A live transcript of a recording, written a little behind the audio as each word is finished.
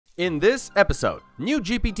In this episode, new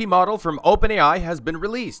GPT model from OpenAI has been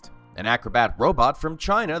released, an acrobat robot from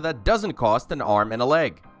China that doesn't cost an arm and a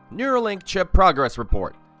leg, Neuralink chip progress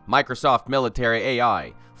report, Microsoft military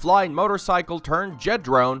AI, flying motorcycle turned jet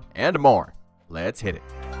drone, and more. Let's hit it.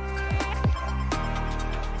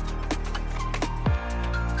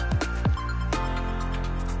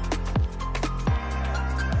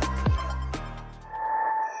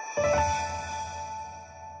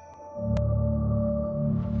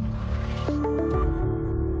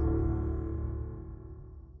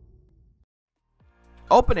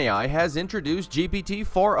 OpenAI has introduced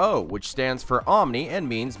GPT-4o, which stands for Omni and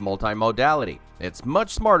means multimodality. It's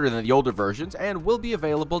much smarter than the older versions and will be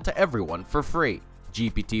available to everyone for free.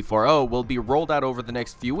 GPT-4o will be rolled out over the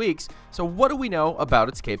next few weeks, so what do we know about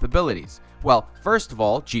its capabilities? Well, first of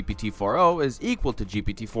all, GPT-4o is equal to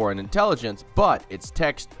GPT-4 in intelligence, but its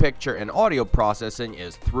text, picture, and audio processing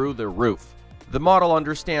is through the roof. The model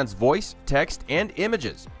understands voice, text, and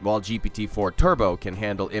images. While GPT-4 Turbo can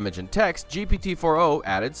handle image and text, GPT-4o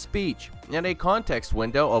added speech and a context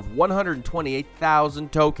window of 128,000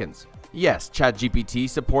 tokens. Yes, ChatGPT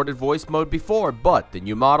supported voice mode before, but the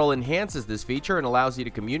new model enhances this feature and allows you to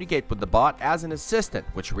communicate with the bot as an assistant,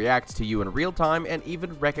 which reacts to you in real time and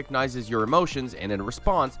even recognizes your emotions and in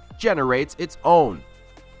response, generates its own.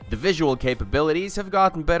 The visual capabilities have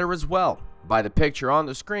gotten better as well. By the picture on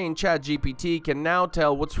the screen, ChatGPT can now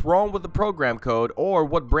tell what's wrong with the program code or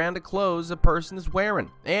what brand of clothes a person is wearing,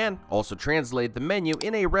 and also translate the menu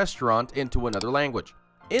in a restaurant into another language.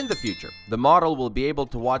 In the future, the model will be able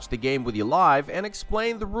to watch the game with you live and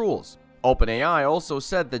explain the rules. OpenAI also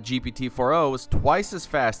said that GPT-4o is twice as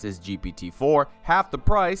fast as GPT-4, half the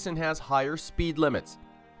price, and has higher speed limits.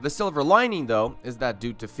 The silver lining, though, is that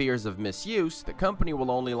due to fears of misuse, the company will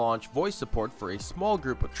only launch voice support for a small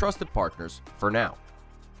group of trusted partners for now.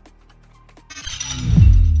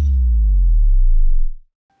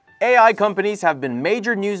 AI companies have been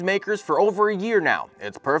major newsmakers for over a year now.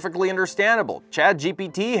 It's perfectly understandable.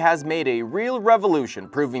 ChatGPT has made a real revolution,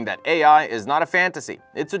 proving that AI is not a fantasy.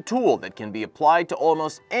 It's a tool that can be applied to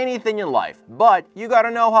almost anything in life, but you gotta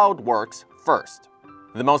know how it works first.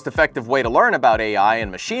 The most effective way to learn about AI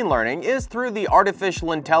and machine learning is through the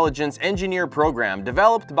Artificial Intelligence Engineer program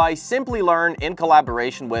developed by Simplilearn in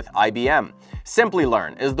collaboration with IBM.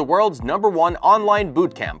 Simplilearn is the world's #1 online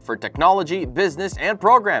bootcamp for technology, business, and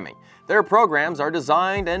programming. Their programs are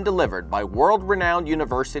designed and delivered by world-renowned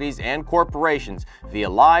universities and corporations via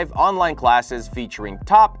live online classes featuring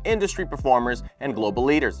top industry performers and global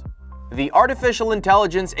leaders. The Artificial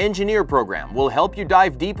Intelligence Engineer program will help you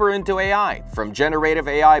dive deeper into AI, from generative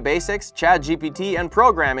AI basics, ChatGPT, and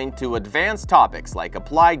programming to advanced topics like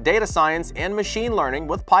applied data science and machine learning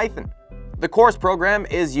with Python. The course program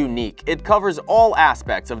is unique. It covers all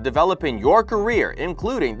aspects of developing your career,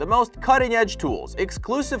 including the most cutting-edge tools,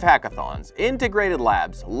 exclusive hackathons, integrated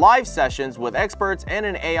labs, live sessions with experts, and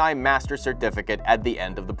an AI Master Certificate at the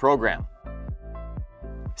end of the program.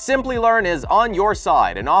 Simplilearn is on your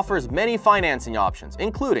side and offers many financing options,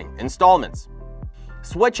 including installments.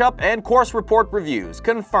 SwitchUp and course report reviews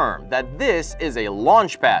confirm that this is a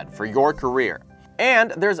launchpad for your career.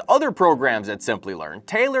 And there's other programs at Simplilearn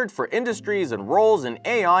tailored for industries and roles in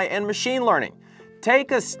AI and machine learning. Take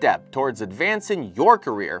a step towards advancing your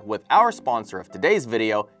career with our sponsor of today's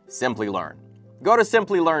video, Simplilearn. Go to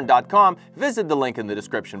simplilearn.com, visit the link in the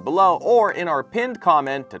description below or in our pinned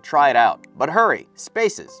comment to try it out. But hurry,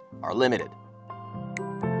 spaces are limited.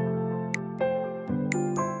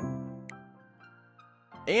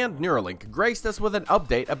 And Neuralink graced us with an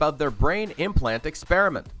update about their brain implant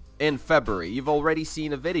experiment. In February, you've already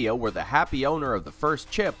seen a video where the happy owner of the first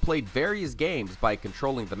chip played various games by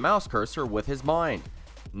controlling the mouse cursor with his mind.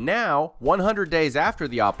 Now, 100 days after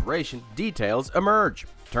the operation, details emerge.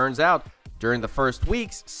 Turns out, during the first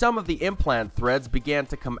weeks, some of the implant threads began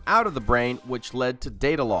to come out of the brain, which led to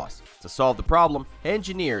data loss. To solve the problem,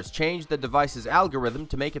 engineers changed the device's algorithm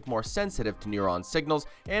to make it more sensitive to neuron signals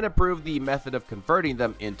and improve the method of converting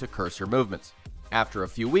them into cursor movements. After a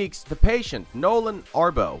few weeks, the patient, Nolan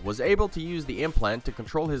Arbo, was able to use the implant to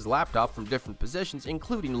control his laptop from different positions,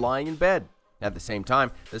 including lying in bed. At the same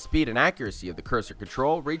time, the speed and accuracy of the cursor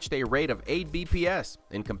control reached a rate of 8 bps.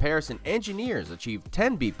 In comparison, engineers achieved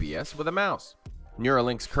 10 bps with a mouse.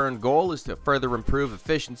 Neuralink's current goal is to further improve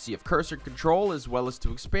efficiency of cursor control as well as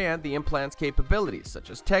to expand the implant's capabilities,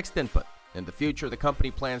 such as text input. In the future, the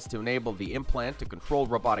company plans to enable the implant to control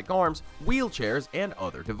robotic arms, wheelchairs, and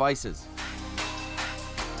other devices.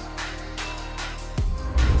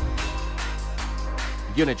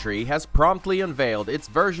 Unitree has promptly unveiled its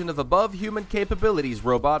version of above-human capabilities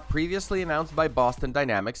robot previously announced by Boston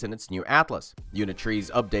Dynamics in its new Atlas.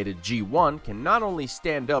 Unitree's updated G1 can not only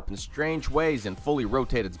stand up in strange ways and fully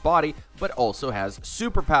rotate its body, but also has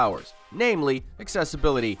superpowers, namely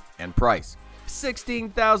accessibility and price.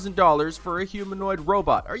 $16,000 for a humanoid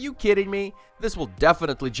robot. Are you kidding me? This will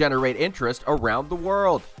definitely generate interest around the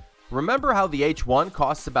world. Remember how the H1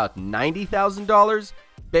 costs about $90,000?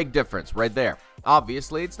 Big difference right there.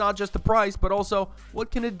 Obviously, it's not just the price, but also what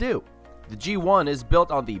can it do? The G1 is built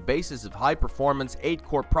on the basis of high-performance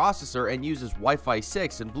 8-core processor and uses Wi-Fi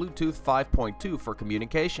 6 and Bluetooth 5.2 for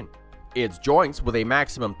communication. Its joints, with a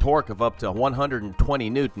maximum torque of up to 120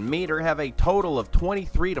 Nm, have a total of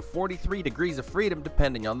 23 to 43 degrees of freedom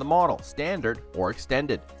depending on the model, standard or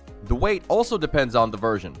extended. The weight also depends on the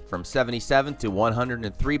version, from 77 to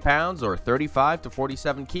 103 pounds or 35 to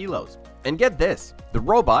 47 kilos. And get this, the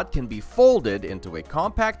robot can be folded into a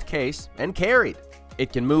compact case and carried.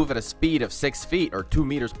 It can move at a speed of 6 feet or 2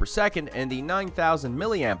 meters per second, and the 9,000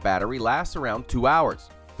 milliamp battery lasts around 2 hours.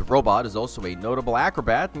 The robot is also a notable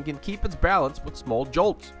acrobat and can keep its balance with small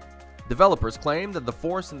jolts. Developers claim that the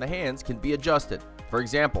force in the hands can be adjusted. For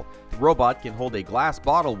example, the robot can hold a glass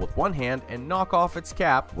bottle with one hand and knock off its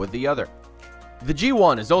cap with the other. The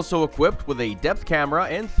G1 is also equipped with a depth camera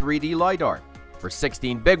and 3D LiDAR. For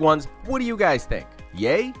 16 big ones, what do you guys think?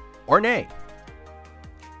 Yay or nay?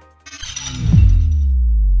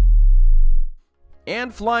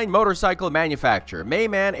 And flying motorcycle manufacturer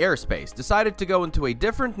Mayman Aerospace decided to go into a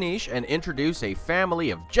different niche and introduce a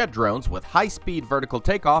family of jet drones with high-speed vertical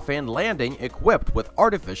takeoff and landing equipped with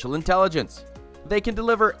artificial intelligence. They can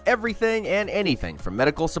deliver everything and anything from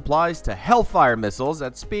medical supplies to Hellfire missiles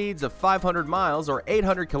at speeds of 500 miles or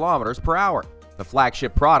 800 kilometers per hour. The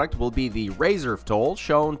flagship product will be the Razor TOL,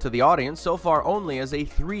 shown to the audience so far only as a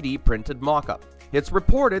 3D printed mock-up. It's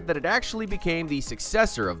reported that it actually became the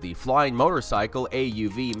successor of the flying motorcycle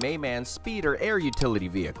AUV Mayman Speeder air utility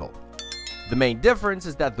vehicle. The main difference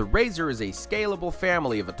is that the Razor is a scalable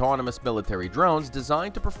family of autonomous military drones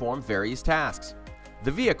designed to perform various tasks. The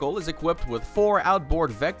vehicle is equipped with 4 outboard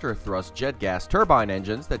vector thrust jet gas turbine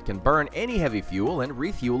engines that can burn any heavy fuel and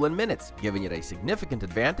refuel in minutes, giving it a significant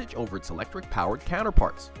advantage over its electric-powered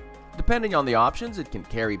counterparts. Depending on the options, it can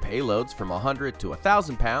carry payloads from 100 to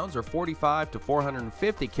 1,000 pounds or 45 to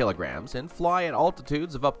 450 kilograms and fly at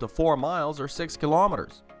altitudes of up to 4 miles or 6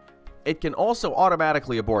 kilometers. It can also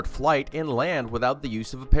automatically abort flight and land without the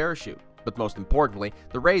use of a parachute. But most importantly,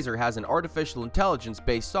 the Razor has an artificial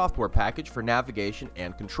intelligence-based software package for navigation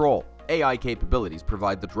and control. AI capabilities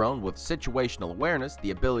provide the drone with situational awareness,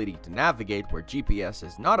 the ability to navigate where GPS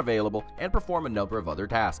is not available, and perform a number of other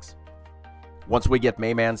tasks. Once we get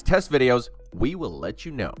Mayman's test videos, we will let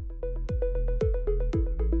you know.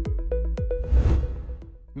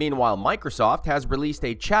 Meanwhile, Microsoft has released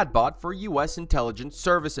a chatbot for US intelligence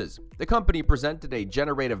services. The company presented a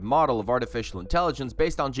generative model of artificial intelligence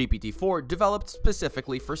based on GPT-4 developed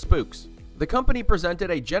specifically for spooks. The company presented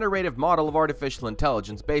a generative model of artificial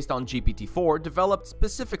intelligence based on GPT-4 developed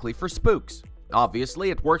specifically for spooks. Obviously,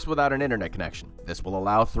 it works without an internet connection. This will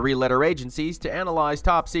allow 3-letter agencies to analyze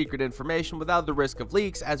top-secret information without the risk of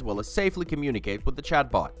leaks, as well as safely communicate with the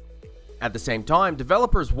chatbot. At the same time,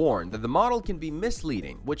 developers warn that the model can be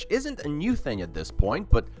misleading, which isn't a new thing at this point,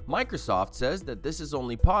 but Microsoft says that this is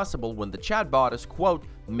only possible when the chatbot is, quote,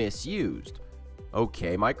 misused.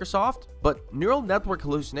 Okay, Microsoft, but neural network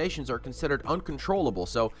hallucinations are considered uncontrollable,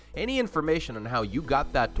 so any information on how you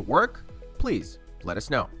got that to work, please let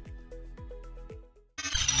us know.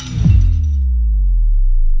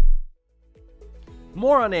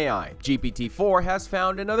 More on AI. GPT-4 has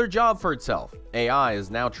found another job for itself. AI is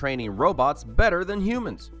now training robots better than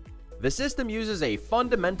humans. The system uses a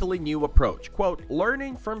fundamentally new approach, quote,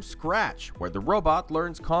 learning from scratch, where the robot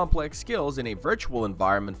learns complex skills in a virtual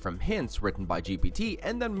environment from hints written by GPT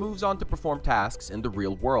and then moves on to perform tasks in the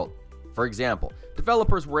real world. For example,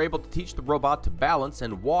 developers were able to teach the robot to balance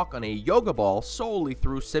and walk on a yoga ball solely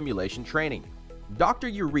through simulation training. Dr.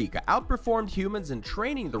 Eureka outperformed humans in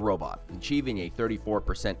training the robot, achieving a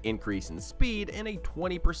 34% increase in speed and a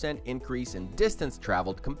 20% increase in distance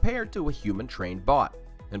traveled compared to a human-trained bot.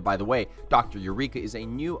 And by the way, Dr. Eureka is a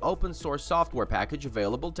new open-source software package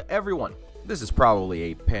available to everyone. This is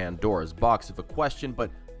probably a Pandora's box of a question,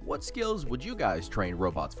 but what skills would you guys train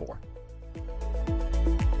robots for?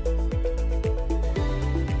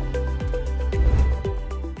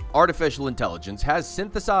 Artificial intelligence has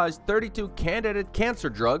synthesized 32 candidate cancer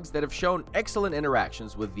drugs that have shown excellent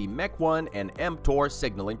interactions with the MEK1 and mTOR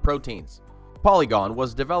signaling proteins. Polygon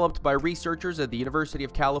was developed by researchers at the University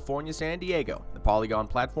of California, San Diego. The Polygon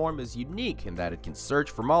platform is unique in that it can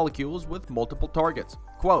search for molecules with multiple targets.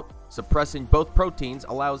 Quote, suppressing both proteins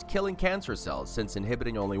allows killing cancer cells since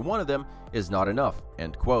inhibiting only one of them is not enough,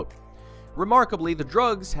 end quote. Remarkably, the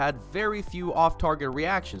drugs had very few off-target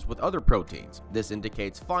reactions with other proteins. This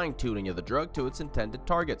indicates fine-tuning of the drug to its intended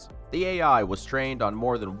targets. The AI was trained on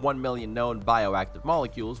more than 1 million known bioactive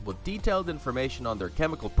molecules with detailed information on their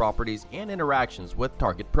chemical properties and interactions with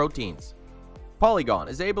target proteins. Polygon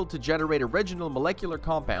is able to generate original molecular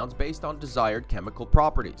compounds based on desired chemical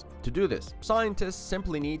properties. To do this, scientists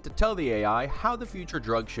simply need to tell the AI how the future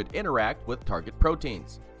drug should interact with target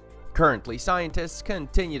proteins. Currently, scientists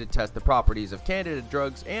continue to test the properties of candidate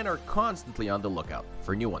drugs and are constantly on the lookout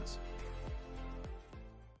for new ones.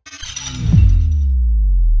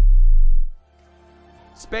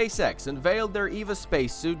 SpaceX unveiled their EVA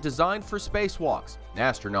spacesuit designed for spacewalks.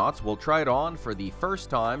 Astronauts will try it on for the first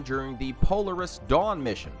time during the Polaris Dawn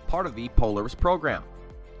mission, part of the Polaris program.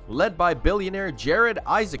 Led by billionaire Jared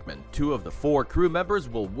Isaacman, 2 of the 4 crew members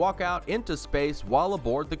will walk out into space while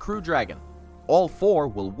aboard the Crew Dragon. All 4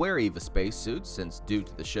 will wear EVA spacesuits since, due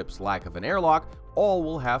to the ship's lack of an airlock, all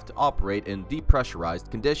will have to operate in depressurized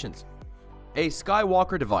conditions. A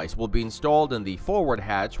Skywalker device will be installed in the forward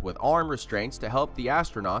hatch with arm restraints to help the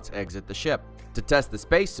astronauts exit the ship. To test the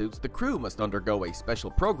spacesuits, the crew must undergo a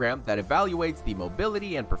special program that evaluates the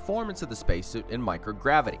mobility and performance of the spacesuit in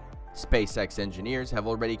microgravity. SpaceX engineers have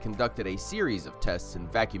already conducted a series of tests in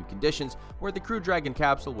vacuum conditions where the Crew Dragon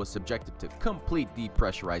capsule was subjected to complete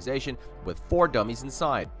depressurization with 4 dummies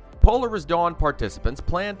inside. Polaris Dawn participants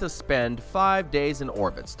plan to spend 5 days in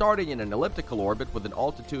orbit, starting in an elliptical orbit with an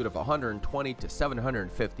altitude of 120 to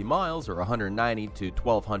 750 miles or 190 to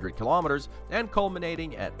 1200 kilometers and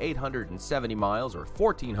culminating at 870 miles or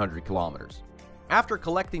 1400 kilometers. After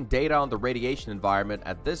collecting data on the radiation environment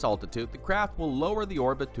at this altitude, the craft will lower the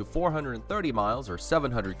orbit to 430 miles or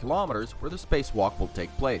 700 kilometers where the spacewalk will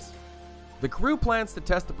take place. The crew plans to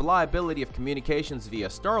test the reliability of communications via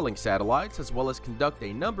Starlink satellites as well as conduct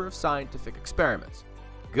a number of scientific experiments.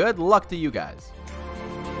 Good luck to you guys!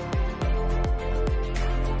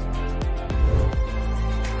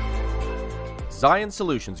 Zion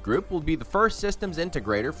Solutions Group will be the first systems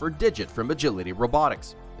integrator for Digit from Agility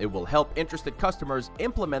Robotics. It will help interested customers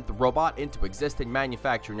implement the robot into existing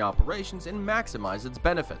manufacturing operations and maximize its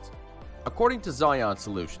benefits. According to Zion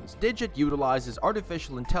Solutions, Digit utilizes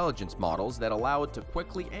artificial intelligence models that allow it to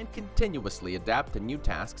quickly and continuously adapt to new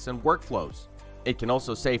tasks and workflows. It can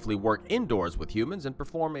also safely work indoors with humans and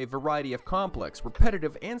perform a variety of complex,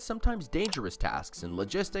 repetitive, and sometimes dangerous tasks in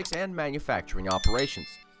logistics and manufacturing operations.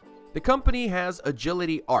 The company has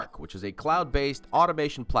Agility Arc, which is a cloud-based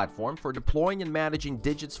automation platform for deploying and managing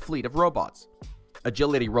Digit's fleet of robots.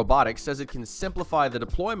 Agility Robotics says it can simplify the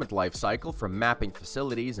deployment lifecycle from mapping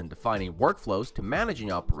facilities and defining workflows to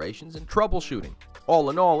managing operations and troubleshooting. All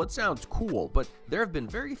in all, it sounds cool, but there have been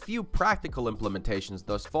very few practical implementations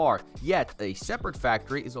thus far, yet a separate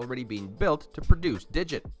factory is already being built to produce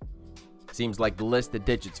Digit. Seems like the list of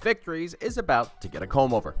Digit's victories is about to get a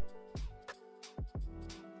comb-over.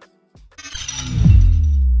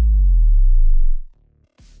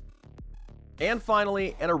 And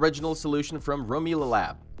finally, an original solution from Romila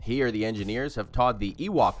Lab. Here, the engineers have taught the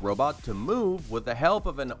Ewok robot to move with the help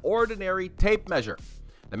of an ordinary tape measure.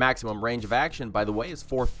 The maximum range of action, by the way, is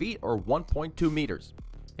 4 feet or 1.2 meters.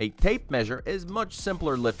 A tape measure is much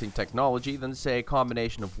simpler lifting technology than, say, a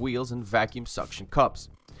combination of wheels and vacuum suction cups.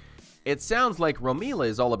 It sounds like Romila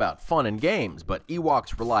is all about fun and games, but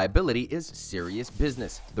Ewok's reliability is serious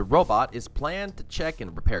business. The robot is planned to check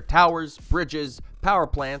and repair towers, bridges, power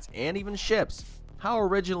plants, and even ships. How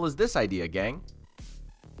original is this idea, gang?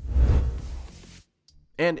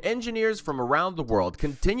 And engineers from around the world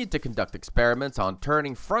continue to conduct experiments on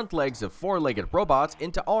turning front legs of 4-legged robots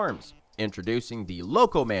into arms. Introducing the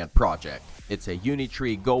LocoMan project. It's a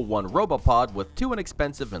Unitree Go 1 robopod with 2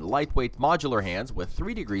 inexpensive and lightweight modular hands with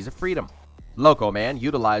 3 degrees of freedom. LocoMan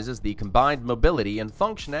utilizes the combined mobility and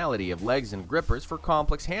functionality of legs and grippers for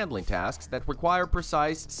complex handling tasks that require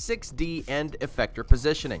precise 6D end effector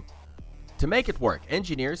positioning. To make it work,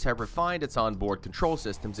 engineers have refined its onboard control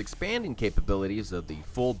system's expanding capabilities of the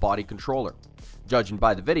full body controller. Judging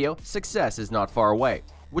by the video, success is not far away.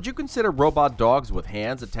 Would you consider robot dogs with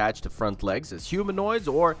hands attached to front legs as humanoids,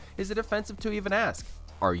 or is it offensive to even ask?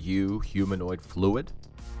 Are you humanoid fluid?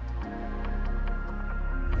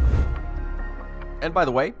 And by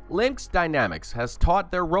the way, Lynx Dynamics has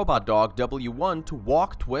taught their robot dog W1 to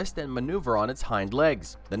walk, twist, and maneuver on its hind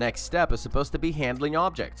legs. The next step is supposed to be handling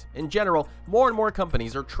objects. In general, more and more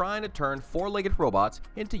companies are trying to turn four-legged robots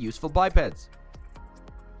into useful bipeds.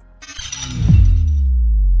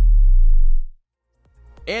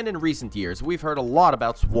 And in recent years, we've heard a lot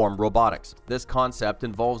about swarm robotics. This concept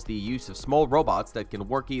involves the use of small robots that can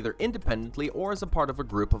work either independently or as a part of a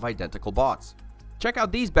group of identical bots. Check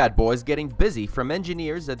out these bad boys getting busy from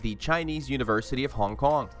engineers at the Chinese University of Hong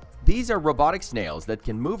Kong. These are robotic snails that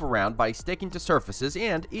can move around by sticking to surfaces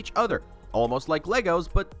and each other, almost like Legos,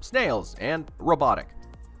 but snails and robotic.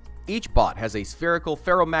 Each bot has a spherical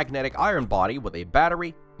ferromagnetic iron body with a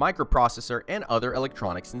battery, microprocessor, and other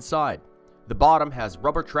electronics inside. The bottom has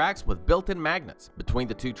rubber tracks with built-in magnets. Between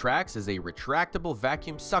the two tracks is a retractable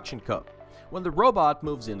vacuum suction cup. When the robot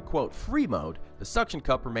moves in quote free mode, the suction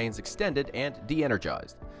cup remains extended and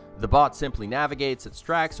de-energized. The bot simply navigates its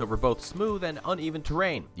tracks over both smooth and uneven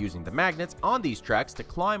terrain, using the magnets on these tracks to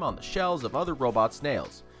climb on the shells of other robot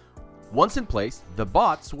snails. Once in place, the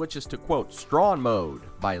bot switches to quote strong mode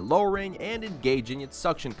by lowering and engaging its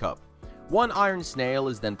suction cup. One iron snail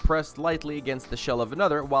is then pressed lightly against the shell of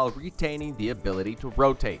another while retaining the ability to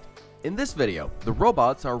rotate. In this video, the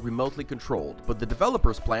robots are remotely controlled, but the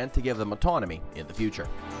developers plan to give them autonomy in the future.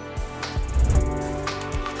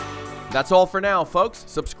 That's all for now, folks.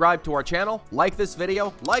 Subscribe to our channel, like this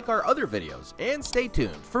video, like our other videos, and stay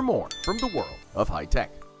tuned for more from the world of high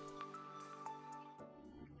tech.